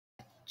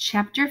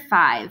Chapter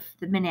 5,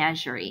 The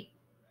Menagerie.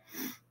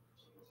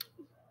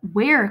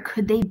 Where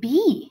could they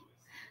be?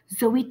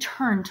 Zoe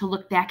turned to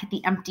look back at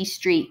the empty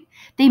street.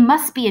 They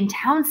must be in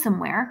town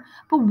somewhere,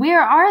 but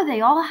where are they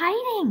all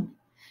hiding?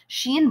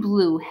 She and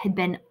Blue had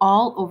been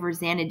all over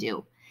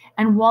Xanadu,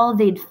 and while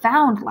they'd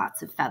found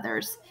lots of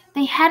feathers,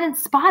 they hadn't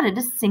spotted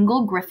a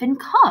single griffin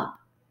cub.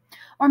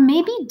 Or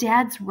maybe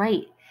Dad's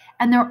right,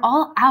 and they're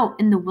all out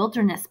in the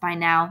wilderness by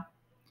now.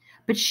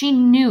 But she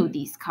knew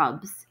these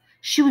cubs.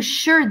 She was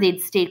sure they'd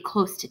stayed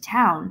close to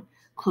town,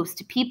 close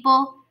to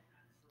people,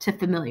 to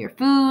familiar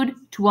food,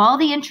 to all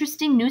the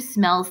interesting new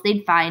smells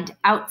they'd find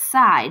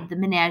outside the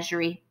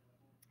menagerie.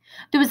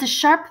 There was a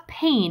sharp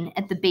pain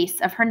at the base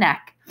of her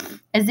neck,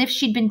 as if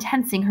she'd been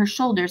tensing her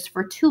shoulders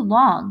for too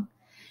long.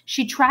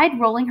 She tried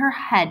rolling her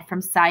head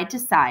from side to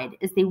side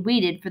as they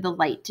waited for the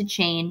light to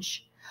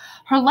change.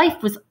 Her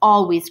life was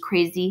always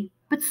crazy,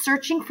 but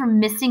searching for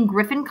missing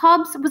griffin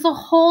cubs was a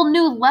whole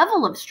new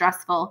level of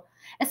stressful,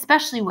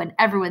 especially when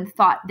everyone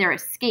thought their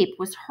escape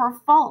was her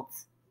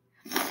fault.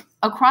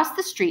 Across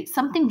the street,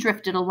 something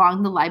drifted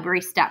along the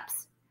library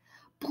steps.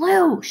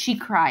 "Blue!" she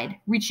cried,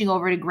 reaching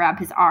over to grab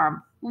his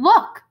arm.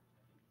 "Look!"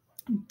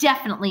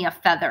 "Definitely a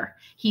feather,"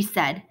 he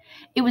said.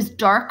 It was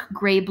dark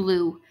gray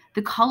blue,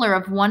 the color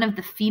of one of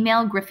the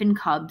female griffin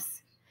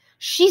cubs.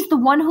 "She's the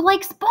one who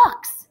likes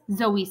books,"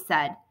 Zoe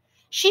said.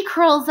 "She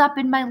curls up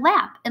in my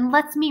lap and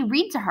lets me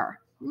read to her.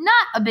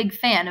 Not a big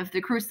fan of the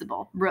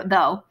Crucible,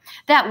 though.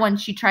 That one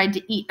she tried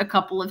to eat a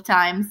couple of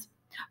times."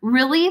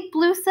 "Really?"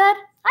 Blue said.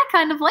 "I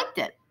kind of liked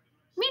it."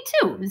 "Me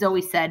too,"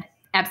 Zoe said,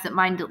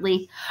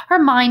 absent-mindedly, her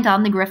mind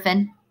on the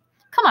griffin.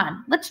 "Come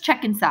on, let's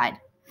check inside."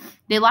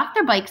 They locked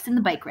their bikes in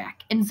the bike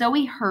rack, and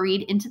Zoe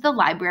hurried into the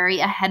library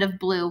ahead of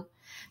Blue.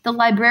 The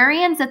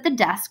librarians at the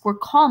desk were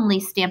calmly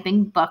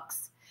stamping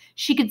books.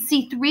 She could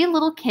see 3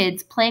 little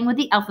kids playing with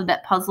the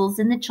alphabet puzzles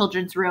in the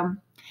children's room.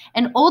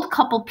 An old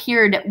couple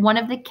peered at one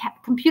of the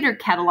computer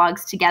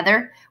catalogs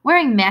together,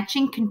 wearing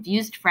matching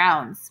confused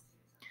frowns.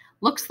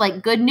 "Looks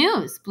like good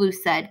news," Blue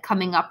said,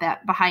 coming up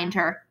behind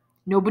her.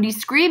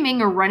 "Nobody's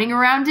screaming or running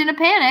around in a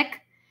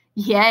panic."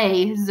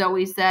 "Yay,"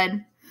 Zoe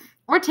said.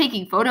 "Or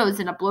taking photos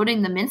and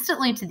uploading them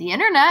instantly to the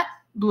internet,"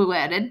 Blue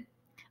added.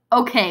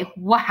 "Okay,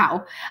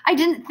 wow. I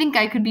didn't think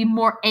I could be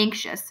more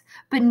anxious,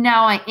 but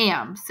now I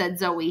am," said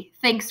Zoe.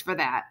 "Thanks for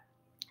that."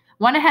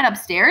 "Want to head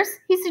upstairs?"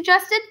 he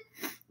suggested.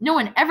 "No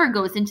one ever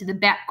goes into the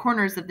back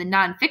corners of the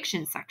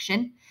nonfiction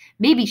section.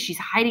 Maybe she's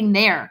hiding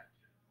there."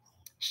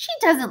 "She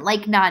doesn't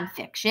like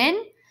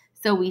nonfiction,"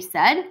 Zoe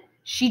said.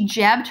 "She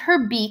jabbed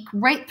her beak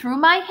right through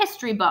my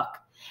history book.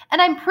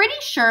 And I'm pretty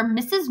sure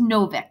Mrs.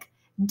 Novick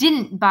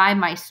didn't buy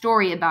my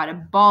story about a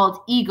bald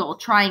eagle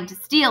trying to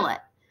steal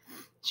it."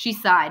 She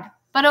sighed.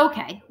 "But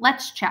okay,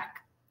 let's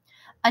check."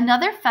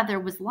 Another feather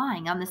was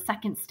lying on the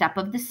second step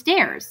of the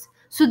stairs,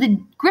 so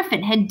the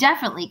griffin had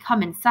definitely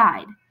come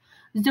inside.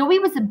 Zoe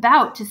was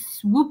about to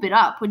swoop it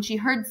up when she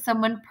heard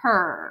someone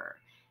purr,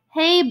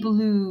 "Hey,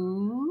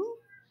 Blue,"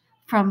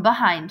 from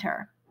behind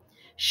her.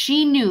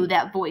 She knew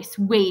that voice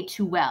way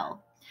too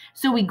well.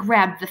 Zoe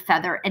grabbed the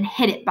feather and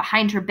hid it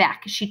behind her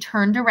back as she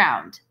turned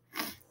around.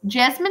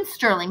 Jasmine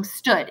Sterling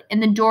stood in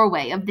the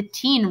doorway of the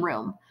teen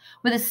room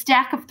with a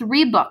stack of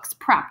 3 books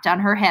propped on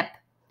her hip.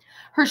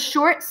 Her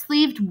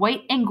short-sleeved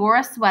white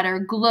Angora sweater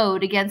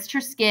glowed against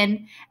her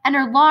skin, and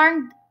her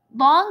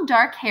long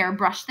dark hair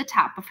brushed the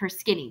top of her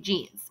skinny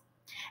jeans.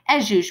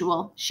 As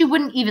usual, she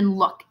wouldn't even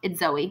look at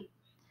Zoe.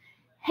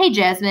 "Hey,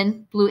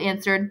 Jasmine," Blue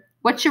answered.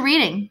 "What you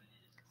reading?"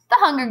 "The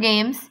Hunger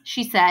Games,"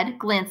 she said,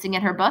 glancing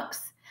at her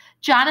books.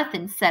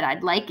 "Jonathan said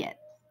I'd like it."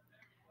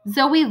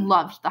 Zoe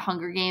loved The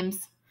Hunger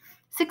Games.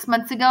 6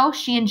 months ago,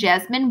 she and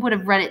Jasmine would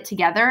have read it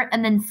together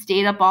and then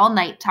stayed up all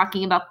night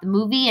talking about the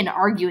movie and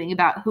arguing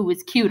about who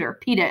was cuter,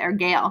 Peeta or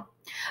Gale.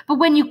 But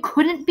when you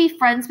couldn't be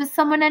friends with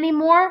someone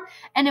anymore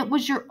and it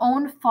was your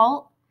own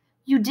fault,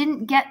 you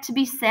didn't get to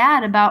be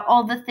sad about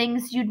all the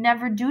things you'd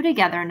never do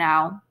together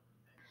now.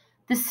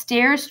 The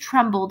stairs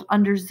trembled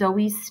under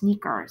Zoe's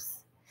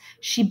sneakers.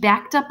 She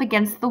backed up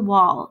against the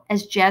wall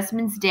as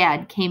Jasmine's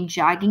dad came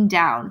jogging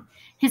down,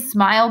 his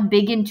smile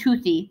big and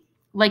toothy,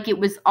 like it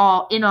was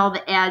all in all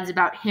the ads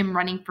about him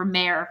running for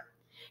mayor.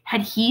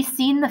 Had he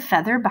seen the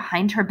feather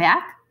behind her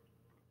back?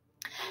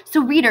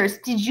 So readers,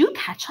 did you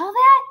catch all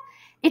that?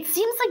 It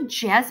seems like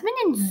Jasmine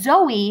and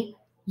Zoe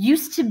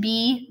used to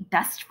be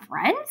best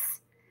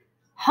friends?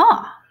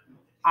 Huh,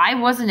 I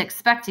wasn't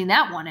expecting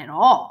that one at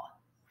all.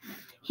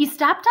 He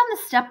stopped on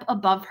the step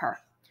above her.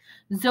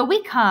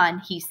 "Zoe Khan,"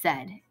 he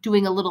said,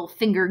 doing a little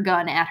finger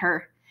gun at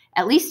her.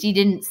 At least he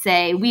didn't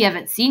say, "We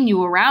haven't seen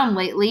you around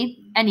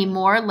lately,"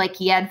 anymore like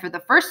he had for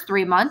the first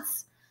 3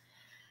 months.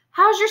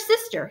 "How's your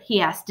sister?"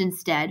 he asked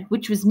instead,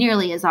 which was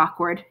nearly as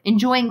awkward.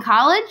 "Enjoying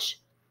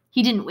college?"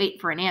 He didn't wait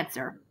for an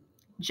answer.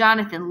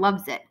 "Jonathan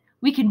loves it.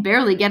 We can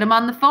barely get him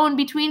on the phone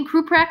between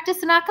crew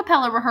practice and a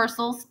cappella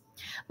rehearsals.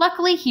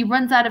 Luckily, he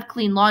runs out of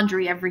clean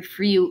laundry every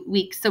few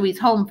weeks, so he's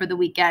home for the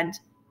weekend."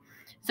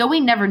 Zoe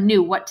never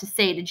knew what to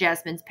say to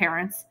Jasmine's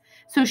parents,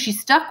 so she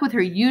stuck with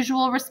her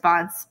usual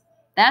response.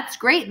 "That's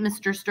great,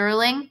 Mr.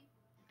 Sterling."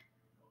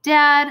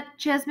 Dad,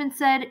 Jasmine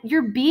said,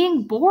 you're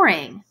being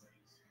boring.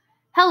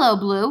 Hello,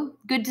 Blue.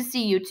 Good to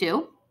see you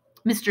too.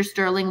 Mr.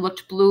 Sterling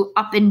looked Blue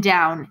up and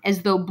down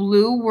as though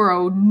Blue were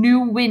a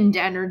new wind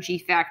energy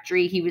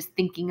factory he was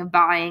thinking of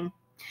buying.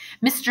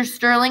 Mr.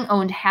 Sterling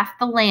owned half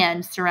the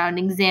land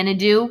surrounding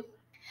Xanadu.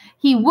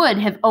 He would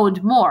have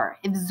owned more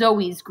if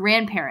Zoe's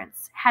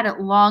grandparents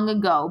hadn't long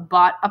ago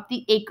bought up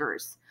the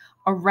acres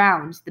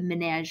around the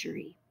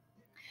menagerie.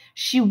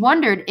 She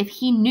wondered if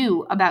he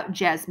knew about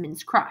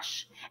Jasmine's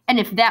crush, and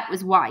if that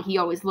was why he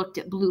always looked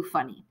at Blue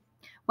funny.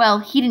 Well,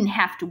 he didn't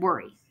have to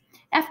worry.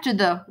 After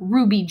the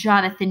Ruby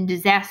Jonathan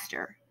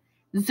disaster,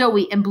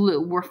 Zoe and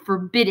Blue were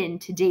forbidden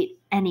to date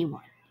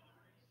anyone.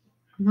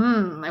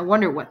 I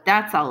wonder what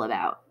that's all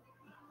about.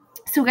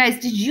 So guys,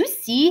 did you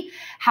see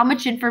how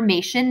much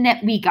information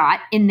that we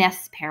got in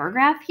this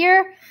paragraph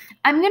here?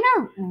 I'm going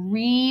to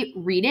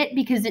reread it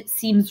because it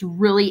seems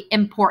really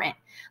important.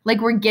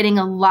 Like we're getting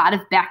a lot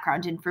of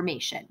background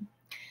information.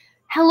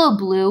 Hello,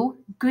 Blue.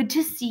 Good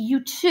to see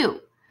you too.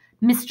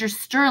 Mr.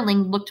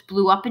 Sterling looked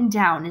Blue up and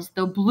down as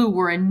though Blue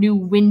were a new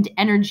wind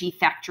energy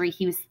factory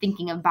he was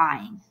thinking of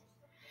buying.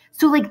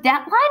 So like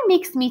that line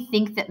makes me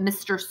think that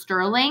Mr.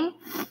 Sterling,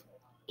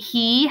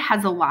 he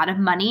has a lot of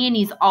money and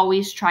he's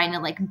always trying to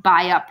like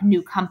buy up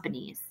new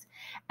companies.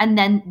 And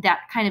then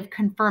that kind of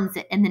confirms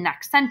it in the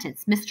next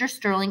sentence. Mr.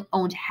 Sterling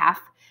owned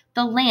half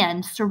the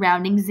land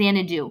surrounding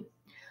Xanadu.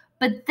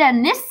 But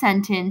then this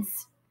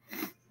sentence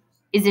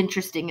is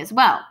interesting as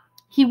well.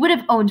 He would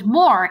have owned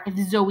more if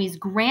Zoe's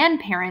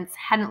grandparents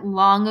hadn't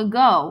long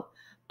ago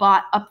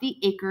bought up the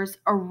acres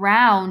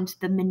around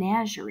the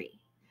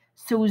menagerie.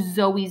 So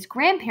Zoe's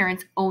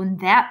grandparents owned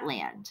that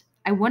land.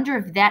 I wonder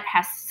if that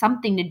has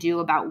something to do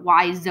about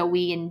why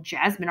Zoe and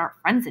Jasmine aren't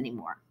friends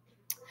anymore.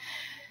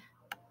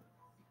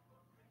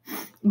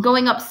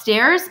 Going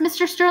upstairs,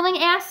 Mr. Sterling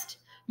asked.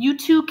 You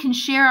two can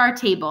share our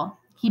table.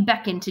 He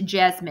beckoned to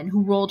Jasmine,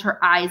 who rolled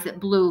her eyes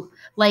at Blue,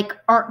 like,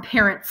 aren't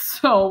parents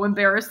so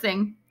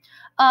embarrassing?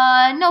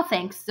 No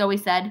thanks, Zoe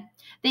said.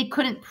 They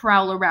couldn't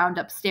prowl around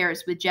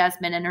upstairs with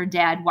Jasmine and her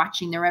dad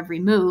watching their every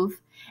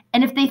move.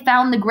 And if they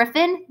found the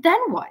griffin, then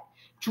what?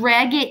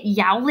 Drag it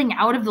yowling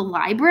out of the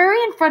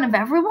library in front of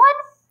everyone?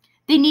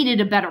 They needed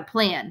a better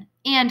plan,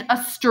 and a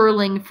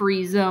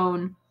Sterling-free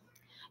zone.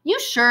 You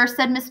sure,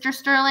 said Mr.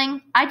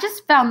 Sterling. I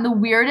just found the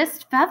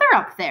weirdest feather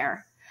up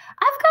there.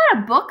 I've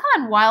got a book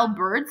on wild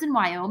birds in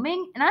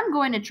Wyoming, and I'm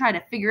going to try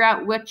to figure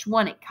out which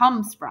one it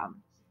comes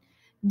from.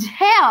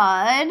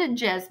 Dad,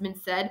 Jasmine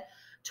said,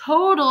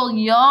 total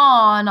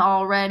yawn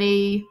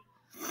already.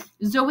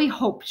 Zoe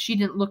hoped she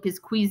didn't look as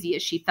queasy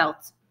as she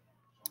felt.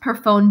 Her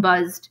phone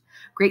buzzed.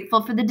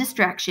 Grateful for the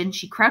distraction,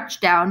 she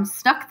crouched down,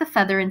 stuck the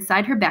feather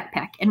inside her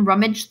backpack, and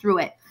rummaged through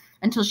it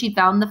until she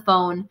found the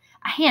phone,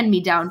 a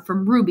hand-me-down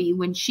from Ruby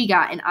when she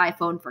got an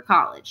iPhone for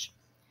college.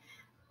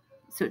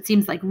 So it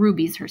seems like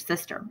Ruby's her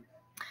sister.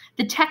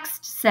 The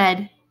text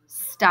said,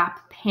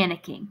 "Stop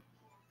panicking."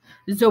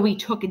 Zoe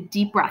took a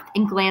deep breath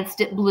and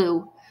glanced at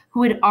Blue,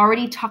 who had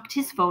already tucked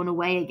his phone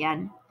away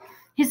again.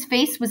 His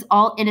face was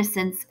all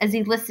innocence as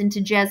he listened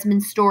to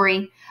Jasmine's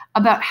story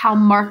about how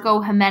Marco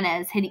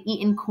Jimenez had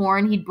eaten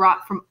corn he'd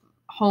brought from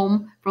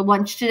home for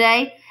lunch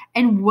today.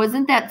 And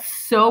wasn't that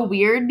so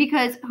weird?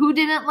 Because who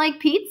didn't like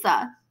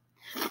pizza?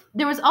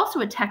 There was also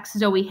a text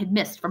Zoe had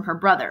missed from her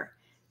brother.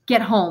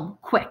 "Get home,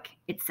 quick,"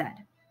 it said.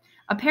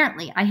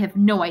 Apparently, I have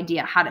no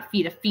idea how to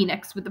feed a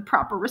phoenix with the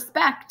proper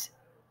respect.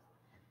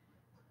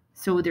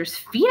 So there's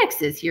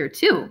phoenixes here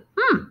too.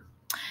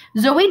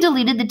 Zoe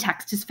deleted the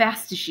text as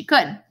fast as she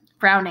could,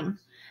 frowning.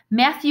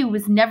 Matthew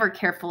was never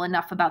careful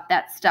enough about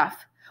that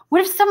stuff.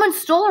 What if someone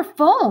stole her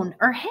phone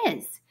or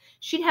his?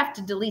 She'd have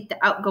to delete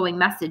the outgoing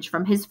message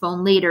from his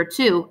phone later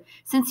too,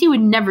 since he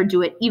would never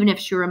do it even if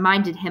she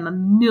reminded him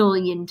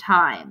 1,000,000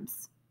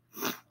 times.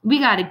 "We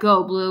gotta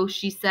go, Blue,"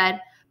 she said.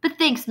 "But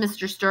thanks,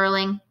 Mr.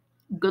 Sterling."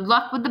 "Good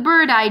luck with the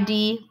bird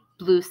ID,"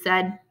 Blue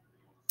said.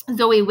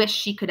 Zoe wished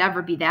she could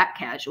ever be that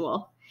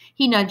casual.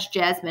 He nudged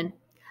Jasmine.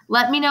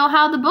 "Let me know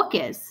how the book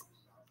is."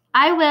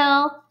 "I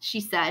will," she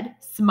said,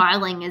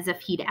 smiling as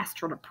if he'd asked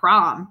her to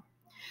prom.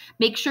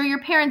 "Make sure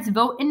your parents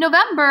vote in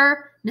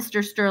November,"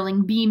 Mr.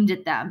 Sterling beamed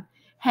at them.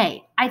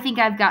 "Hey, I think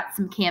I've got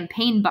some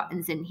campaign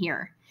buttons in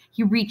here."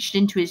 He reached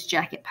into his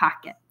jacket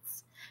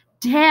pockets.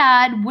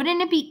 "Dad,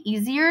 wouldn't it be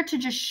easier to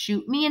just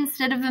shoot me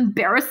instead of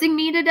embarrassing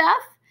me to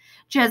death?"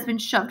 Jasmine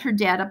shoved her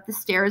dad up the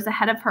stairs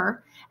ahead of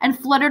her and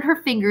fluttered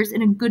her fingers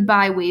in a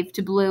goodbye wave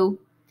to Blue.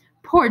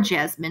 Poor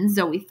Jasmine,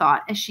 Zoe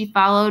thought as she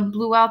followed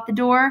Blue out the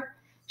door.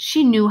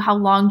 She knew how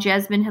long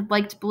Jasmine had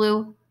liked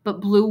Blue,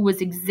 but Blue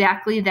was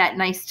exactly that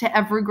nice to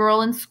every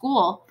girl in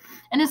school.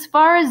 And as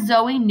far as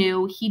Zoe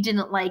knew, he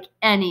didn't like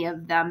any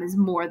of them as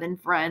more than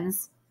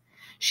friends.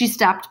 She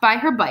stopped by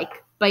her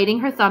bike, biting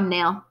her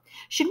thumbnail.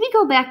 "Should we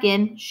go back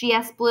in?" she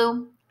asked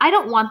Blue. "I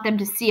don't want them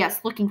to see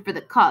us looking for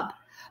the cub.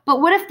 But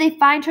what if they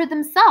find her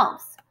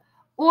themselves?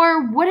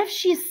 Or what if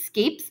she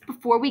escapes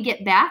before we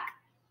get back?"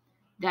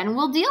 "Then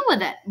we'll deal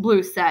with it,"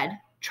 Blue said.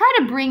 "Try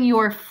to bring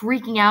your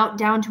freaking out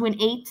down to an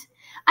 8.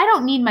 I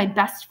don't need my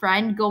best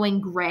friend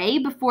going gray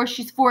before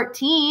she's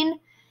 14.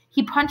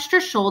 He punched her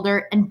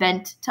shoulder and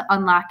bent to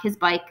unlock his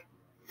bike.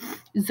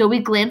 Zoe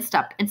glanced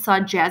up and saw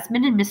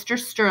Jasmine and Mr.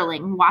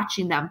 Sterling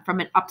watching them from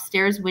an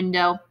upstairs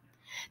window.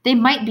 They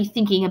might be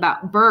thinking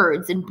about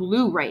birds and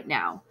Blue right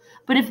now,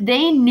 but if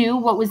they knew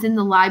what was in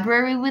the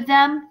library with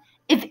them,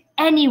 if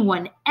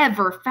anyone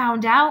ever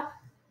found out,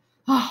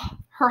 oh,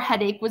 her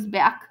headache was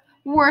back,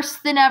 worse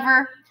than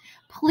ever.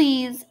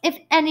 Please, if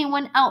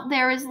anyone out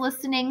there is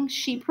listening,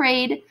 she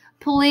prayed,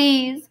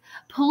 please,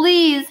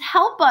 please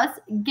help us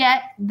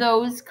get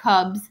those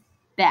cubs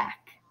back.